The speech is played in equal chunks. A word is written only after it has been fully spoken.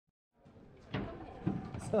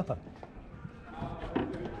So.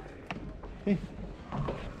 Hey.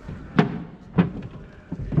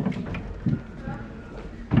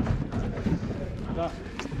 Da,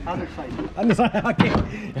 andere Seite. Andere Seite, okay.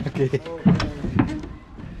 Okay.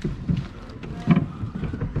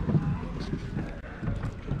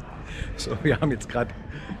 So, wir haben jetzt gerade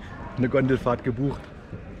eine Gondelfahrt gebucht.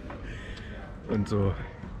 Und so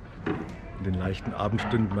in den leichten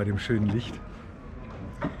Abendstunden bei dem schönen Licht.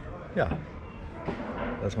 Ja,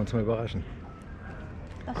 lassen wir uns mal überraschen.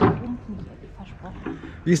 Das pumpen hier, versprochen.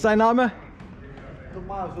 Wie ist dein Name?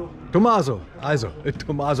 Tommaso. Tommaso. Also,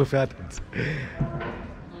 Tommaso fährt uns.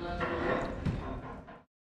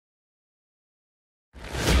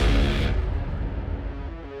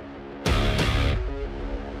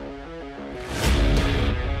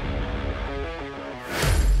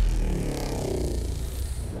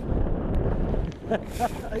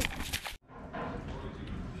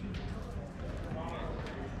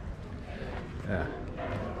 Ja.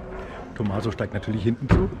 Tommaso steigt natürlich hinten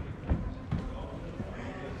zu.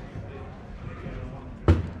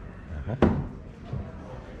 Aha.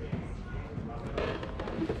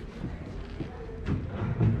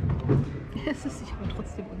 Es ist sich aber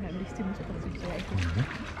trotzdem unheimlich, sie muss trotzdem so echt.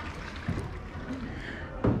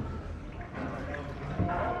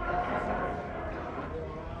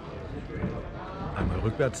 Einmal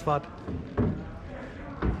Rückwärtsfahrt.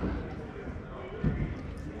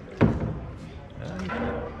 Ja, nicht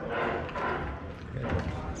schlecht.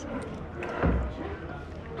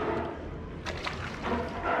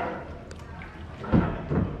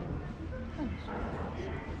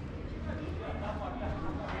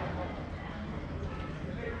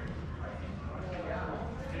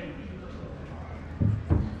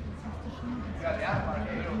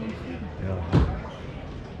 Ja, doch.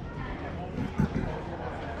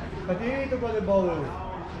 Ja. Direito para de baú.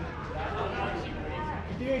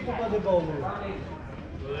 Direito para de baú.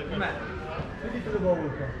 Direito de baú.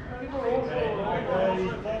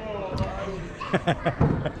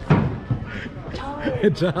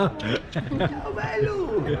 Ciao. Ciao bello!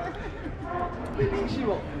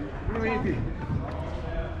 Bellissimo! Vedi?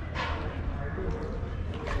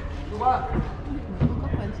 Tu va?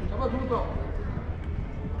 Ciao tutto!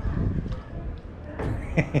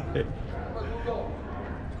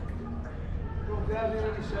 Piazza di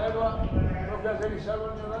riserva, piazza di riserva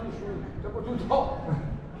non c'è nessuno, soprattutto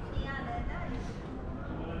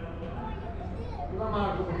una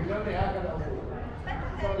Marco perché già ne ha da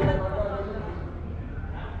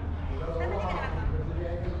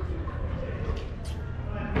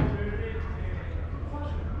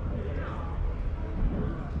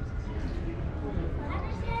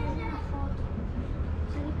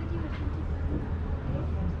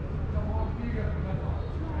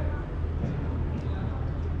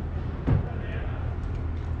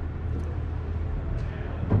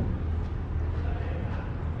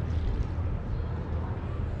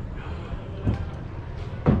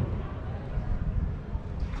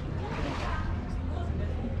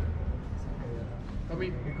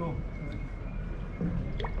Nico.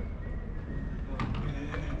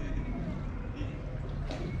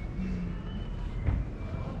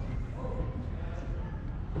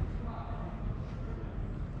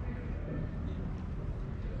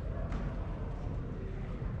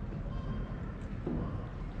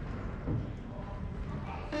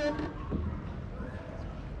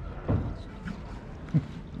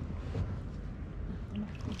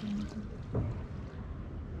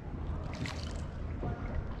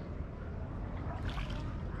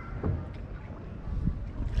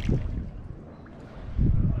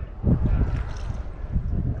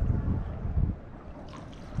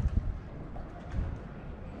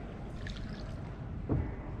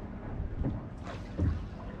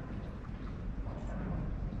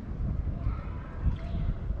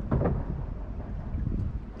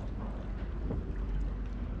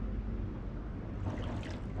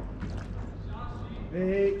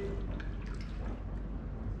 Hey.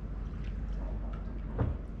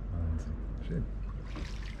 Wahnsinn. Schön.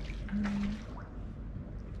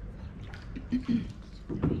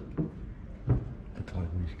 Total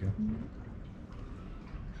ruhig, gell?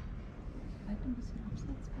 Vielleicht ein bisschen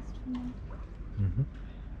abseits fast von der. Mhm.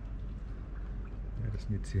 Ja, das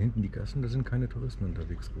sind jetzt hier hinten die Gassen, da sind keine Touristen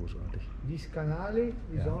unterwegs, großartig. This canale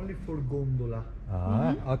is only for gondola.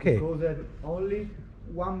 Ah, okay. Because there's only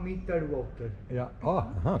 1 meter water. Ja, oh,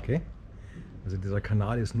 aha, okay. Also dieser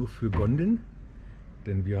Kanal ist nur für Gondeln,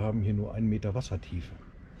 denn wir haben hier nur 1 Meter Wassertiefe.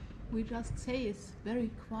 We just say it's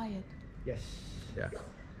very quiet. Yes. Ja.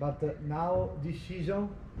 But now this season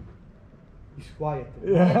it's quiet.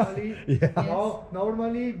 Yeah. Normally, Yeah. no,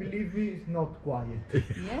 normally, believe me, it's not quiet.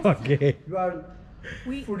 Yes. Okay. You are,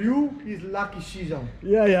 We, for you, it's lucky season.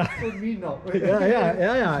 Yeah, yeah. For me, no. Yeah, yeah,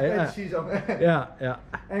 yeah, It's yeah. bad season. Yeah, yeah.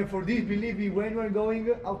 And for this, believe me, when we're going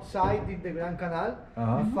outside in the Grand Canal,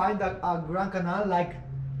 Uh-huh. you find a Grand Canal like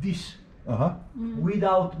this, Uh-huh.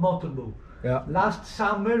 without motorboat. Yeah. Last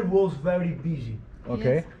summer was very busy.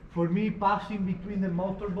 Okay. Yes. For me, passing between the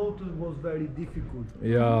motorboats was very difficult.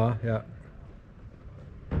 Ja, ja.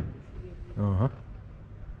 Aha.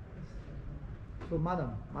 So, madam,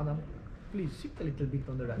 please sit a little bit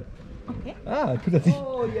on the right. okay. Ah, tut das nicht.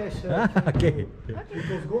 Oh, yes. Ah, okay.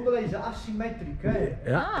 Because gondola is asymmetric.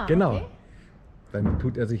 Ja, Ah, genau. okay. Dann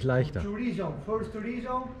tut er sich leichter. Two reasons. First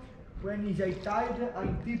reason, when is I tied, I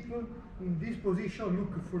tip in this position,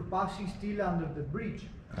 look for passing still under the bridge.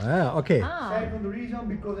 Ah, okay. Ah, Second reason,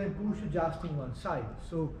 because I push just in one side.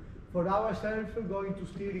 So for ourselves, going to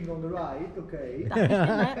steering on the right, okay,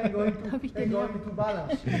 and going to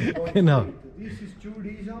balance. Going Genau. straight. This is two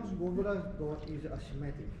reasons gondola is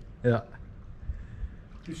asymmetric. Ja,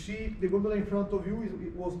 You see, the gondola in front of you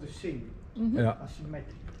it was the same, ja.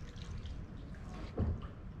 asymmetric.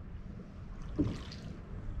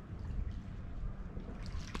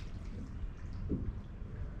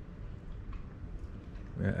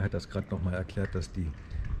 Ja, er hat das gerade nochmal erklärt, dass die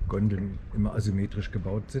Gondeln immer asymmetrisch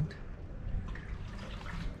gebaut sind,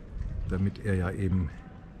 damit er ja eben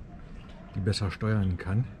die besser steuern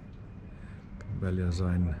kann, weil er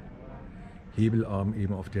seinen Hebelarm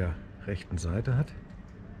eben auf der rechten Seite hat.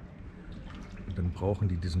 Und dann brauchen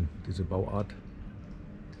die diese Bauart.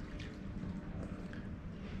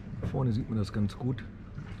 Vorne sieht man das ganz gut,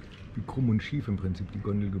 wie krumm und schief im Prinzip die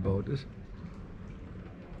Gondel gebaut ist.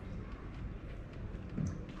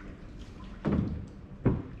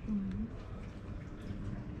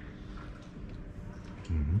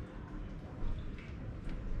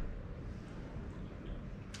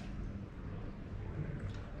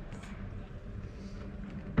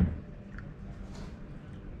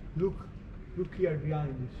 Look here behind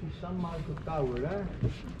you. See San Marco Tower,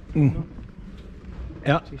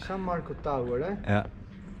 Ja. See San Marco Tower, Ja.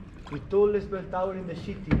 The tallest bell tower in the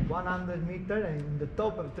city, 100 meter, and in the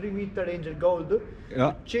top of 3 meter angel gold.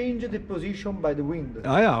 Ja. Change the position by the wind.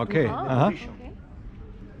 Ah ja, okay. ah, Aha. okay.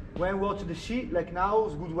 When we watch the sea, like now,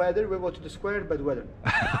 it's good weather. We watch the square, bad weather.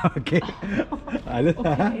 Okay. Alles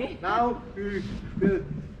klar. Okay. Now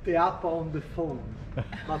the app on the phone,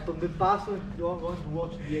 but on the past, you want to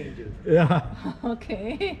watch the angel. Ja.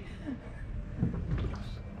 Okay.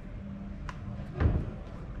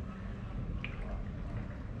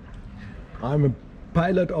 I'm a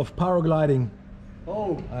pilot of paragliding.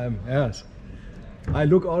 Oh, Yes. I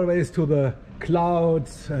look always to the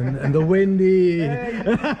clouds and the windy. hey,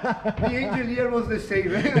 the angel here was the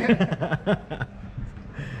same.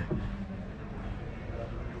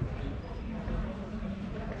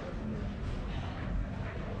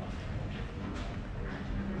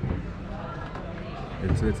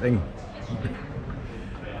 Jetzt wird's eng.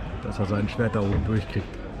 Dass er sein Schwert da oben durchkriegt.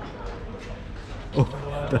 Oh,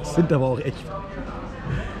 das sind aber auch echt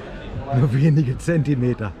nur wenige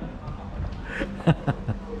Zentimeter.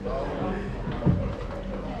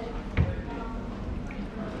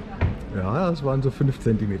 Ja, das waren so 5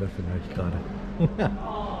 Zentimeter vielleicht gerade.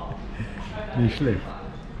 Nicht schlecht.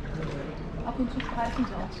 Ab und zu streifen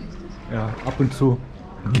sie auch süß. Ja, ab und zu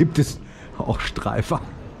gibt es auch Streifer.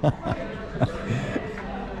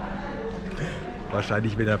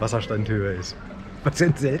 Wahrscheinlich, wenn der Wasserstand höher ist. Was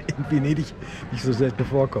in Venedig nicht so selten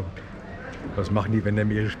vorkommt. Was machen die, wenn der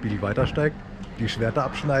Meeresspiegel weiter steigt? Die Schwerter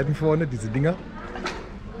abschneiden vorne, diese Dinger.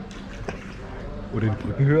 Oder die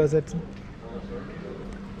Brücken höher setzen.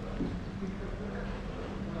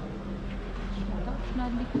 Da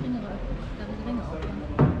schneiden die Ringe auf.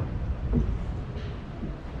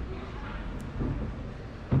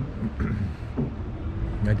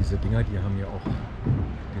 Ja, diese Dinger, die haben ja auch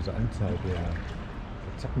diese Anzahl der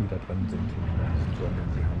Zacken, die da dran sind. Die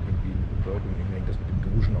haben irgendwie eine Bedeutung. Irgendwie hängt das mit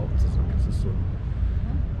dem Duschen auch zusammen. Das ist so,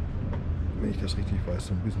 wenn ich das richtig weiß,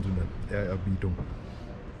 so ein bisschen so eine Ehrerbietung.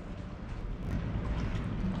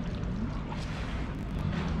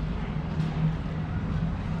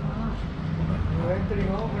 You're entering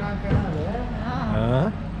home Gran Canale,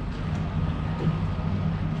 Ja.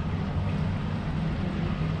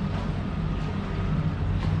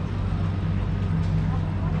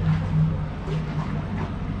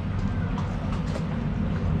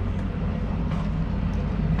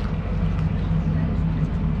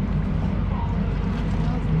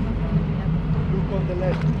 Look on the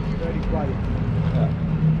left, very quiet. Ja.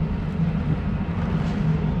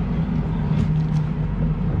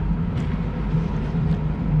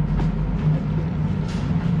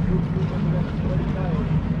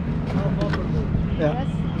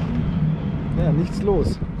 nichts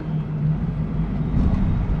los.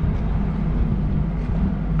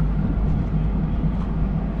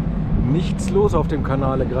 Nichts los auf dem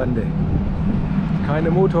Canale Grande. Keine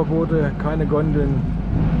Motorboote, keine Gondeln.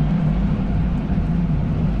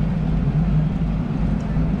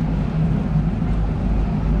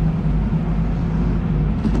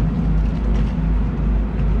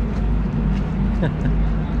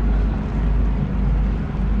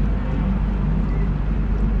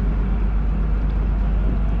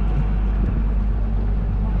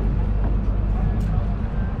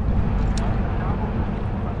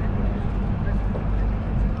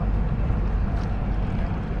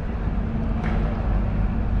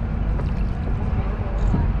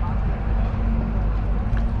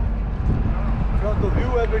 Front of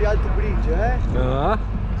you, every alto bridge, eh? Ja,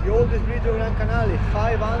 The oldest bridge of Gran Canale,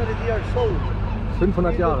 500 years old.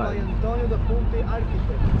 500 Jahre Built by alt. Antonio da Ponte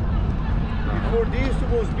architect. Before this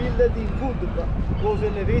was built in wood, but was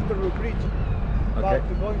elevator bridge. Okay.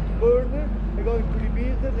 But going to burn, they're going to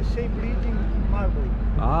rebuild the same bridge in marble.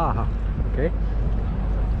 Aha, okay.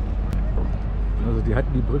 Also die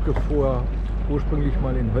hatten die Brücke ursprünglich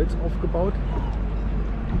mal in Holz aufgebaut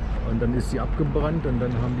und dann ist sie abgebrannt und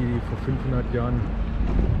dann haben die vor 500 Jahren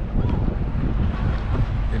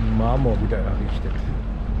in Marmor wieder errichtet.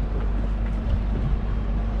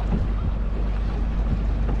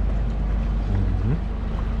 Mhm.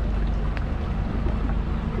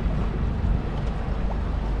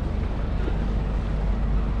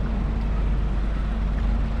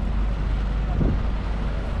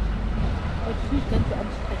 Das ist nicht ganz so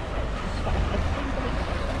anstrengend. Das war auch anstrengend.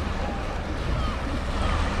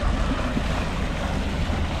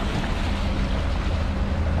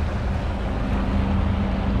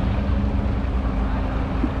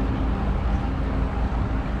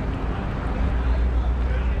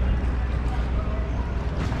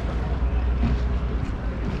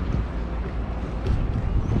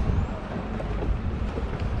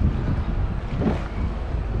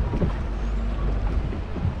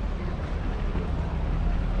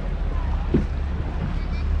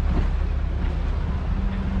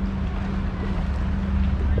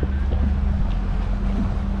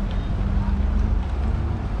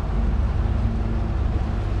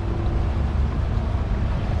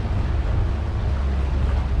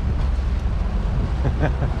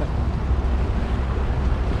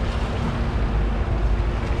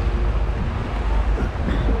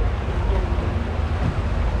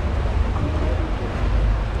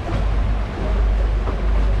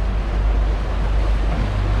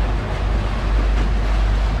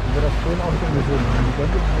 Wir das vorhin auch schon gesehen haben. Die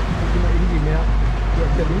Gondeln halten sich immer irgendwie mehr hier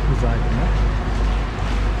auf der linken Seite. Ne?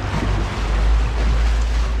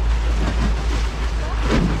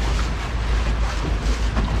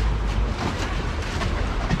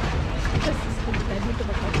 Das ist gut. Dein Hund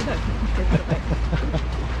aber auch wieder bereit.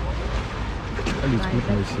 Alles gut,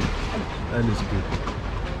 Mäuschen. Alles gut.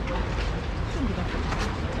 Schon wieder.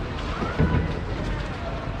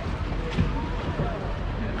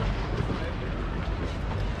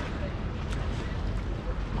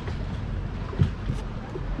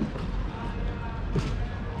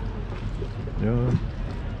 Ja.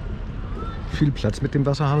 Viel Platz mit dem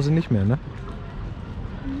Wasser haben sie nicht mehr, ne?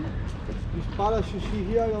 This palace you see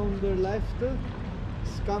here on the left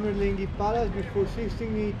is Camerlengi Palace. Before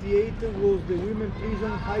 1688 was the women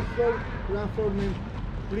prison, high floor, ground floor men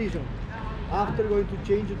prison. After going to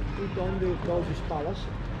change it to put on the Doge's Palace.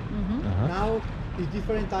 Aha. Now it's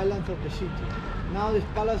different islands of the city. Now this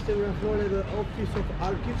palace, the ground floor has the office of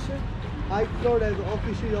archives, high floor has the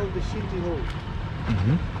office of the city hall.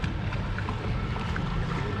 Mhm.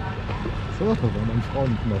 So, da war mein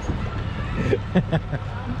Frauenknopf.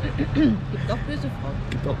 Gibt auch böse Frauen.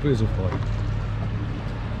 Gibt auch böse Frauen.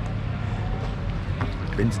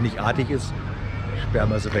 Wenn es nicht artig ist, sperren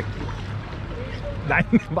wir sie weg. Nein,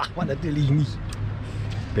 macht man natürlich nicht.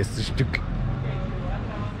 Bestes Stück.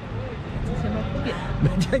 Das ist ja mal probiert.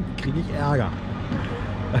 Dann kriege ich Ärger.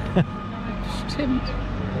 Stimmt.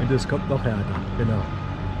 Und es kommt noch härter. Genau.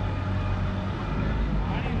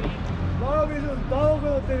 No, mi sono stato che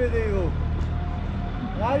non te vedevo.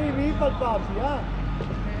 Dai, mi palpabili, ah?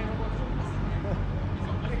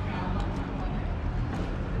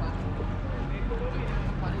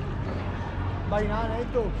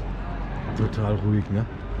 Bananetto. Total ruhig, ne?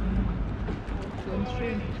 Für uns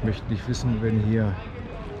schön. Ich möchte nicht wissen, wenn hier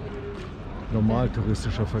normal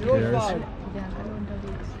touristischer Verkehr ist, Wir sind alle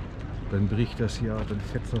unterwegs. dann bricht das hier, dann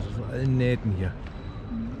fetzt das aus allen Nähten hier.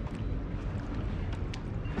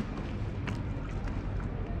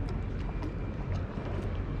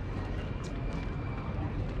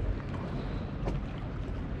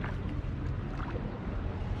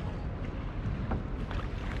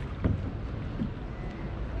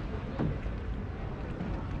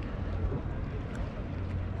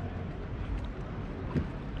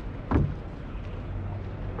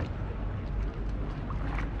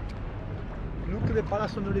 the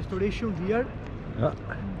palace under restoration here. Ja.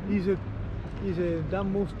 Is a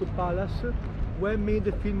Dan Mosto Palace where made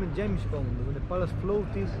the film James Bond when the palace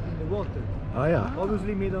floated in the water. Ah ja.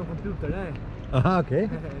 Obviously made on computer, eh? Aha, okay.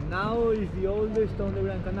 Now is the oldest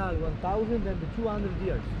underground canal, 1,200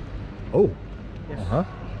 years. Oh. Yes. Aha.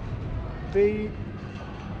 The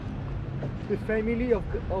family of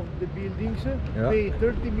the buildings pay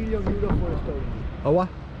 30 million euro for restoring. Aua.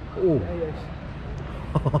 Oh. Yes.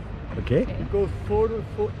 Okay. Because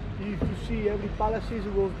if you see every palaces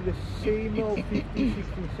was the same of 15th,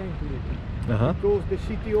 16th century. Aha. Because the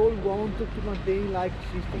city all wanted to maintain like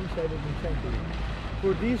 16th, 17th century.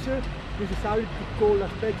 For this, necessary to call a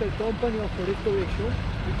special company of restoration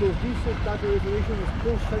because this type of restoration is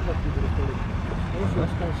conservative restoration, also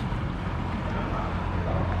expensive.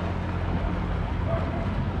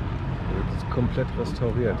 Das ist komplett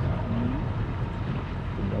restauriert.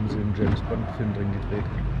 Und haben sie einen James Bond Film drin gedreht.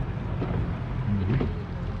 Mhm.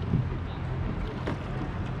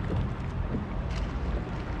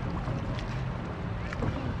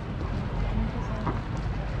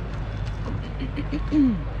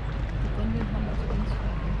 Die Gondeln haben also uns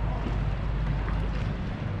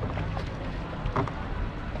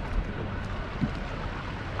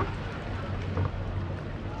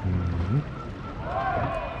Mhm.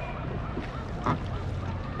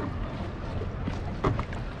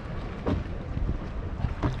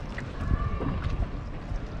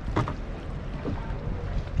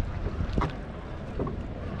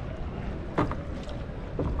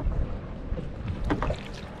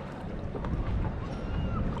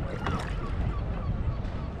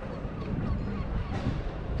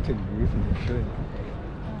 Den Löwen, ja schön.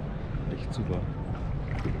 Echt super.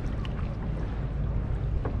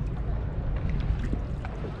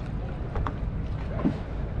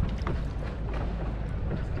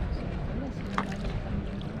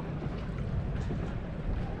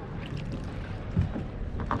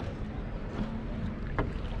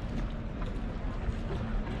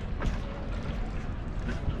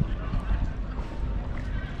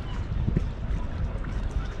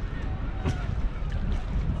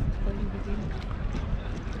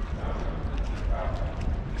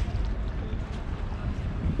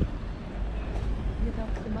 Hier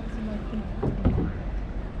darfst du maximal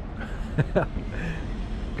 5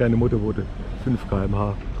 Kleine Motorboote, 5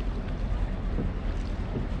 km/h.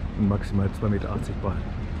 Und maximal 2,80 Meter Bahn.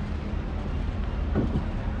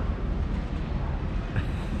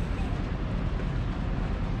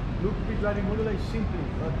 Look a bit like the model is simply,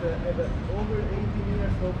 but have over 18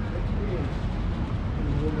 years of experience in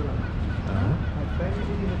Wohnmobil. Aha. My family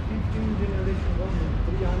in the 15th generation woman,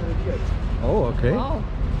 300 years. Oh, okay. Wow,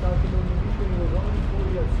 Started on the mission when he was only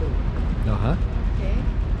 4 years old. Aha. okay.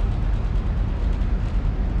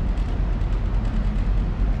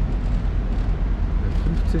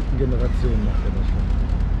 In der 15. Generation macht er das schon.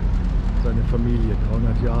 Seine Familie,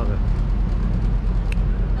 300 Jahre.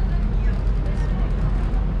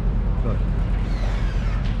 Ja.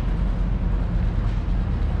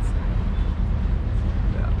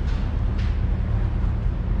 Ja.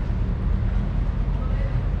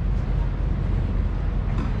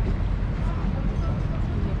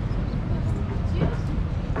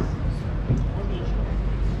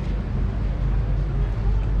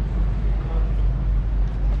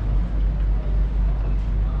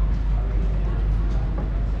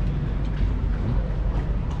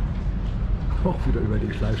 Auch wieder über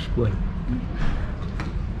die Schleifspuren.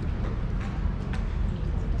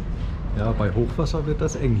 Ja, bei Hochwasser wird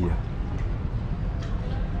das eng hier.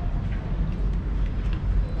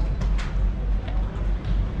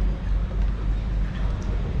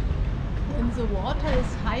 When the water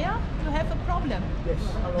is higher, you have a problem. Yes,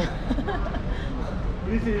 hello.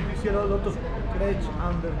 Please, you see a lot of scratch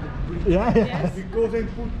under the bridge. Ja, ja. Yes. Because I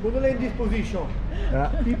put model in this position. Ja.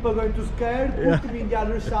 People are going to scare, put him in the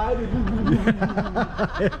other side.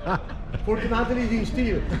 Fortunately, he's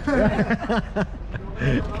still.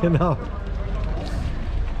 Genau.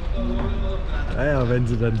 Naja, wenn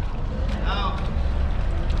sie dann.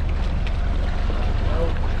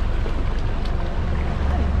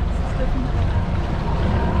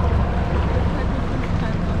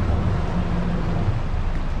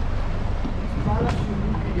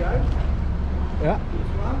 Ja,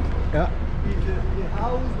 ja. Is the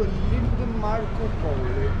house that lived Marco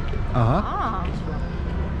Polo. Aha, Ah,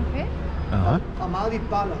 okay. aha, Amali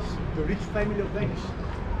Palace, the rich family of Venice.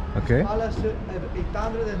 okay. Palace have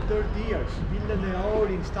 830 years, built in the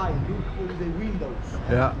orange style, look at the windows.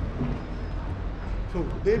 Ja, So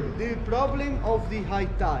the problem of the high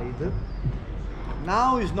tide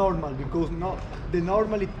now is normal because the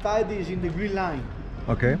normal tide is in the green line.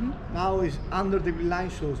 Okay. Now it's under the green line,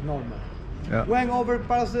 so it's normal. Ja. When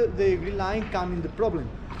overpass the green line, come in the problem.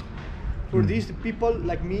 For these people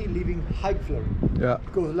like me living high floor. Ja.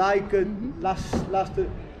 Because like last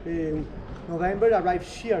November arrived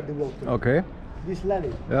here the water. Okay. This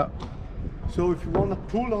level. Ja. So if you want to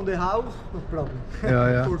pull on the house, no problem. Ja,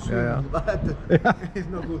 ja. For swimming, Ja, ja. but it's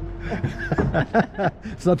not good.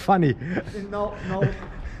 It's not funny. No,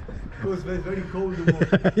 because it's very cold the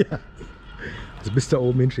water. Ja. Also bis da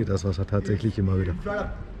oben hin steht das Wasser tatsächlich immer wieder.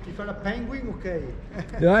 If you're a penguin, okay.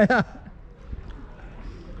 Ja, ja.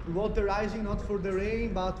 The water rising not for the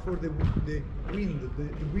rain, but for the wind.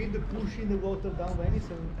 The wind pushing the water down Venice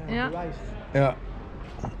and Ja. rise. Ja.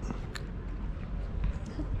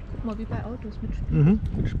 Guck mal, wie bei Autos mit Spiegeln.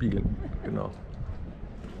 Mit Spiegeln, genau.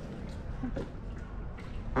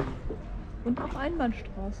 Und auch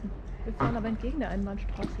Einbahnstraßen. Wir fahren aber entgegen der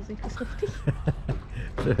Einbahnstraße, sehe ich das richtig?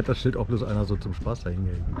 Vielleicht hat das Schild auch bloß einer so zum Spaß dahin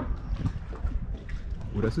gehängt.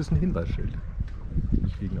 Oder es ist ein Hinweisschild.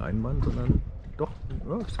 Nicht wegen Einbahn, sondern doch,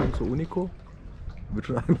 ja, das ist so Unico. Wird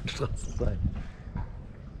schon Einbahnstraße sein.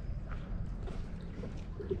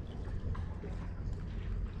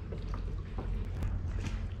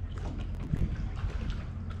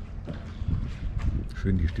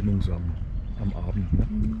 Schön die Stimmung so am Abend.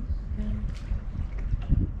 Ne?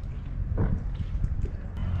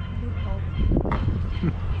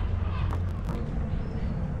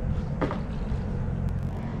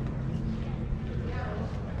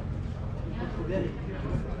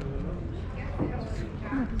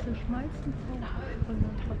 Diese schmalsten Pferde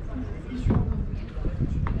trotzdem ist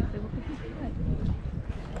sehr wirklich nicht kalt.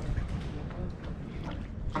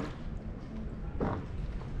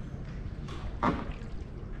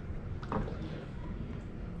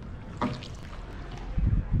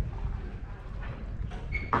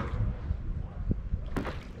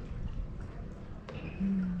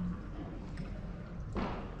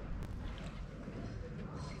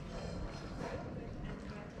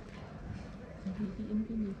 Wie in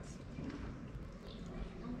Venedigs.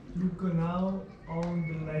 Look now on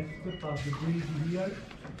the left of the bridge here,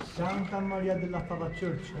 Santa Maria della Fava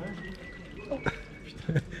Church.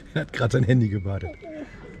 Er hat gerade sein Handy gebadet.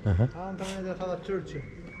 Aha. Santa Maria della Fava Church,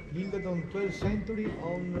 built on 12th century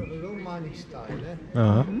on Roman style.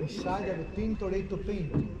 Aha. Inside have a Tintoretto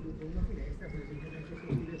paint.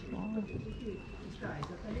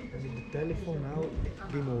 The telephone now,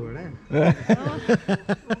 game over,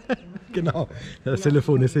 Genau, das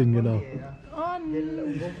Telefon ist hin, genau. Oh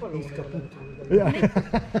nein, Ist kaputt. Ja.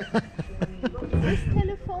 this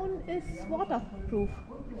telephone is waterproof.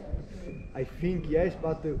 I think yes,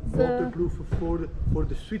 but waterproof for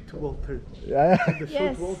the sweet water. Ja, ja. The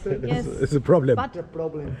Yes, sweet water yes. It's a problem. But, the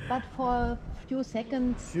problem. but for a few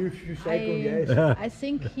seconds, Few seconds, yes. I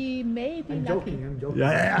think he may be I'm lucky. joking, I'm joking.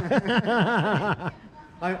 Ja, ja.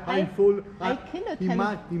 I'm full. I kill a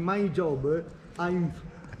in my job, I'm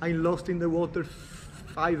lost in the water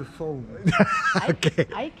 5 phone. Okay.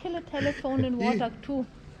 I kill a telephone in water too.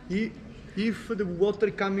 If the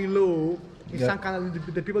water coming low, in Yeah. some kind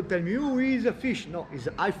of, the people tell me, oh, it's a fish. No, it's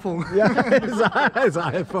an iPhone. Ja, ist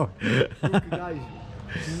ein iPhone. Look, guys,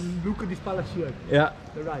 look at this palace here. Ja,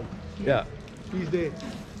 The right. ja. Is the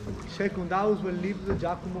second house where lived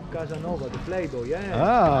Giacomo Casanova, the playboy. Yeah.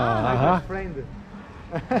 Ah, My aha. best friend.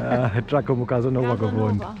 Hat Giacomo Casanova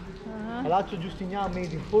gewohnt. Casanova. Palazzo Giustiniano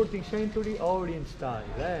made in 14th century Orient style.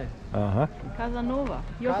 Aha. Casanova.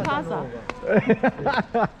 Your father.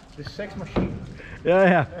 Casanova. The sex machine. Ja,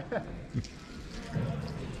 ja.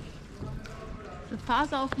 The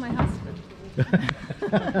father of my husband.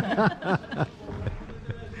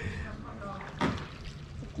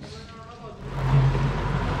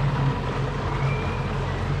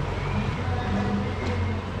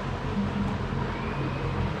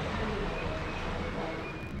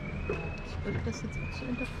 Ich würde das jetzt auch so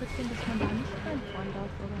interpretieren, dass man da nicht reinfahren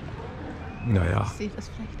darf, oder? Naja. Ich sehe das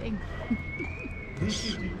vielleicht eng. This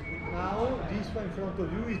is now, this one in front of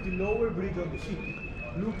you is the lower bridge of the city.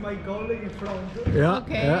 Look, my colleague in front. Ja,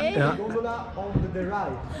 Okay. ja, ja. Gondola on the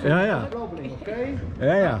right. So Ja, no ja. problem, okay?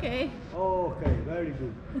 Ja, ja. Okay. Okay, very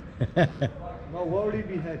good. No worry,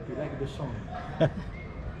 be happy, like the song.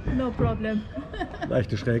 No problem.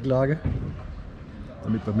 Leichte Schräglage.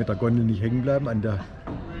 Damit wir mit der Gondel nicht hängen bleiben an der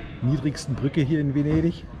niedrigsten Brücke hier in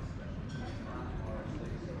Venedig.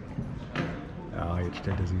 Ja, jetzt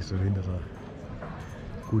stellt er sich so hin, dass er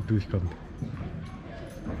gut durchkommt.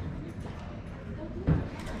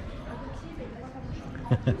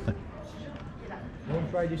 Don't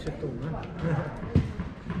try this at home.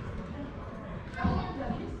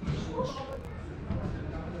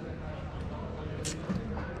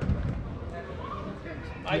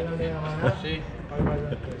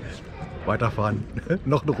 Weiterfahren.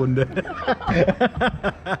 Noch eine Runde.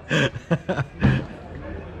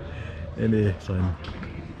 Nee,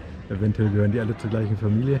 eventuell gehören die alle zur gleichen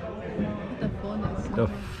Familie. Da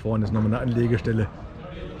vorne ist nochmal eine Anlegestelle.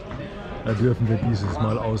 Da dürfen wir dieses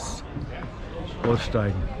Mal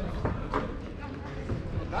aussteigen.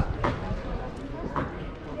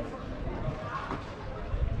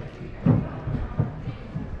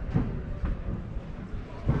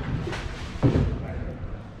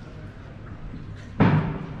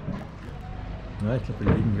 Ja, ich glaube,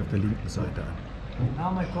 wir liegen hier auf der linken Seite an.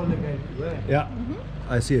 Now my colleague help you, eh? Ja,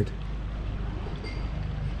 I see it.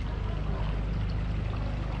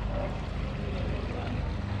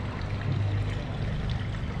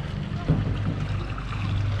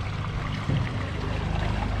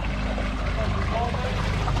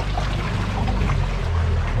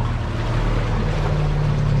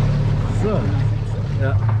 So,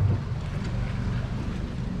 ja.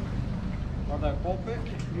 Guarda, Poppe,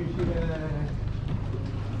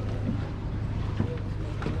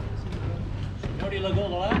 Signori la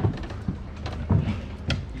gondola?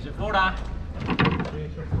 Is it ora?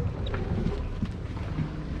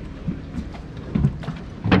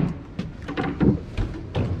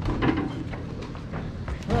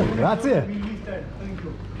 Grazie.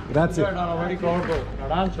 Grazie.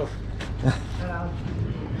 Arancio.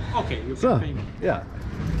 Okay, you So, can pay me. ja.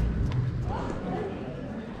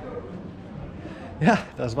 Ja,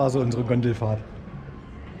 das war so unsere Gondelfahrt.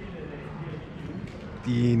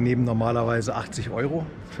 Die nehmen normalerweise 80 €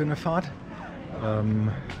 für eine Fahrt.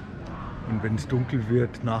 Und wenn es dunkel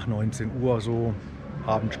wird, nach 19 Uhr, so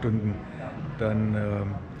Abendstunden,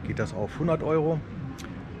 dann geht das auf 100 €.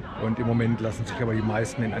 Und im Moment lassen sich aber die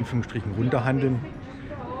meisten in Anführungsstrichen runterhandeln.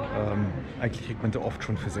 Eigentlich kriegt man so oft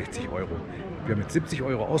schon für 60 €. Wir haben jetzt 70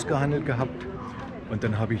 € ausgehandelt gehabt und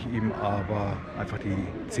dann habe ich ihm aber einfach die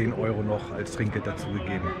 10 € noch als Trinkgeld dazu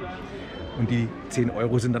gegeben. Und die 10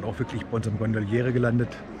 € sind dann auch wirklich bei unserem Gondoliere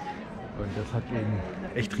gelandet und das hat ihn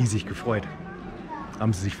echt riesig gefreut.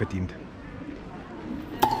 Haben sie sich verdient.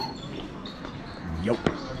 Jo.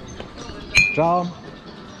 Ciao.